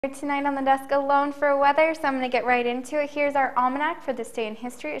Tonight on the desk alone for weather, so I'm going to get right into it. Here's our almanac for this day in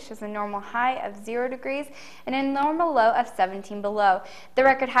history. It shows a normal high of 0 degrees and a normal low of 17 below. The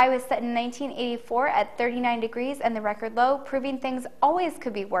record high was set in 1984 at 39 degrees, and the record low, proving things always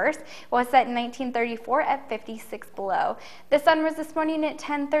could be worse, was set in 1934 at 56 below. The sun rose this morning at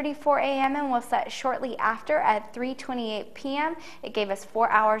 10:34 a.m. and will set shortly after at 3:28 p.m. It gave us 4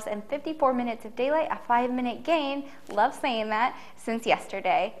 hours and 54 minutes of daylight, a 5-minute gain, love saying that, since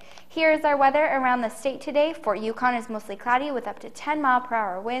yesterday. Here is our weather around the state today. Fort Yukon is mostly cloudy with up to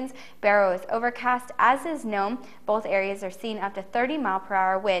 10-mile-per-hour winds. Barrow is overcast, as is Nome. Both areas are seeing up to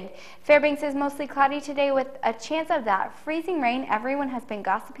 30-mile-per-hour wind. Fairbanks is mostly cloudy today with a chance of that freezing rain everyone has been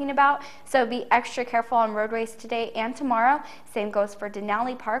gossiping about, so be extra careful on roadways today and tomorrow. Same goes for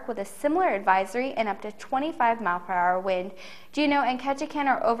Denali Park with a similar advisory and up to 25-mile-per-hour wind. Juneau and Ketchikan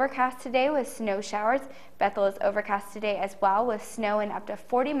are overcast today with snow showers. Bethel is overcast today as well with snow and up to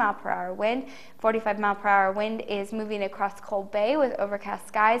 40-mile-per-hour wind. 45-mile-per-hour wind is moving across Cold Bay with overcast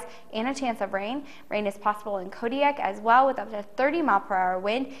skies and a chance of rain. Rain is possible in Kodiak as well with up to 30-mile-per-hour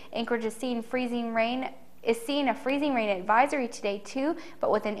wind. Anchorage is seeing a freezing rain advisory today too, but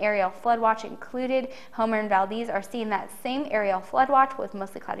with an aerial flood watch included. Homer and Valdez are seeing that same aerial flood watch with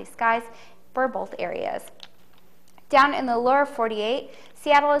mostly cloudy skies for both areas. Down in the lower 48,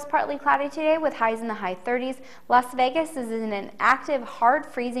 Seattle is partly cloudy today with highs in the high 30s. Las Vegas is in an active, hard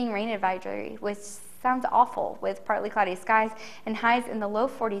freezing rain advisory, which sounds awful, with partly cloudy skies and highs in the low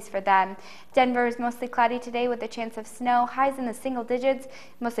 40s for them. Denver is mostly cloudy today with a chance of snow, highs in the single digits.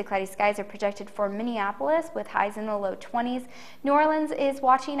 Mostly cloudy skies are projected for Minneapolis with highs in the low 20s. New Orleans is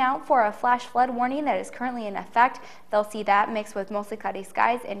watching out for a flash flood warning that is currently in effect. They'll see that mixed with mostly cloudy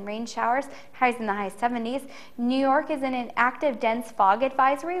skies and rain showers, highs in the high 70s. New York is in an active dense fog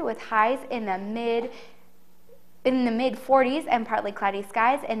advisory with highs in the mid 40s and partly cloudy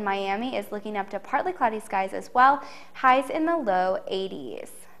skies, and Miami is looking up to partly cloudy skies as well, highs in the low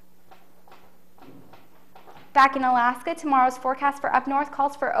 80s. Back in Alaska, tomorrow's forecast for up north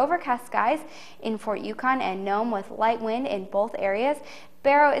calls for overcast skies in Fort Yukon and Nome with light wind in both areas.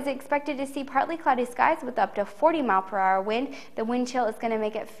 Barrow is expected to see partly cloudy skies with up to 40-mile-per-hour wind. The wind chill is going to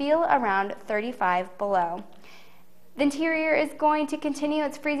make it feel around 35 below. The interior is going to continue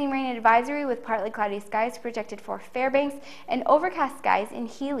its freezing rain advisory with partly cloudy skies projected for Fairbanks and overcast skies in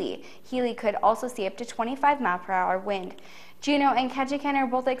Healy. Healy could also see up to 25-mile-per-hour wind. Juneau and Ketchikan are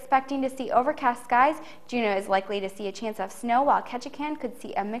both expecting to see overcast skies. Juneau is likely to see a chance of snow, while Ketchikan could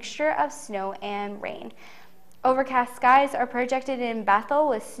see a mixture of snow and rain. Overcast skies are projected in Bethel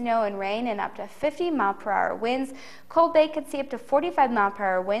with snow and rain and up to 50-mile-per-hour winds. Cold Bay could see up to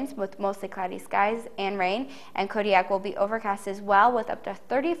 45-mile-per-hour winds with mostly cloudy skies and rain, and Kodiak will be overcast as well with up to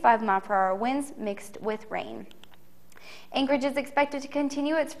 35-mile-per-hour winds mixed with rain. Anchorage is expected to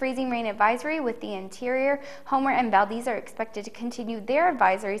continue its freezing rain advisory with the interior. Homer and Valdez are expected to continue their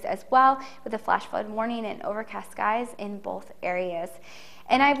advisories as well with a flash flood warning and overcast skies in both areas.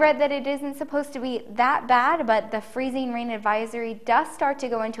 And I've read that it isn't supposed to be that bad, but the freezing rain advisory does start to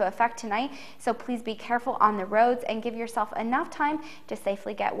go into effect tonight, so please be careful on the roads and give yourself enough time to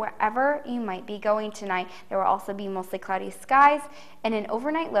safely get wherever you might be going tonight. There will also be mostly cloudy skies and an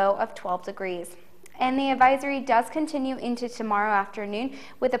overnight low of 12 degrees. And the advisory does continue into tomorrow afternoon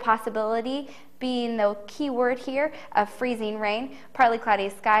with the possibility being the key word here of freezing rain, partly cloudy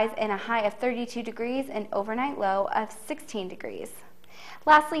skies, and a high of 32 degrees and overnight low of 16 degrees.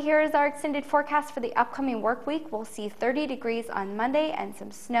 Lastly, here is our extended forecast for the upcoming work week. We'll see 30 degrees on Monday and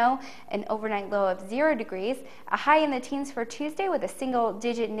some snow, an overnight low of 0 degrees, a high in the teens for Tuesday with a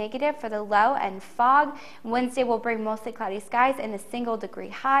single-digit negative for the low and fog. Wednesday will bring mostly cloudy skies and a single-degree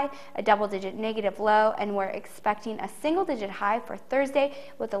high, a double-digit negative low, and we're expecting a single-digit high for Thursday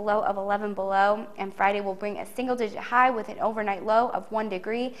with a low of 11 below, and Friday will bring a single-digit high with an overnight low of 1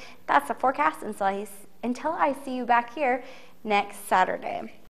 degree. That's the forecast until I see you back here next Saturday.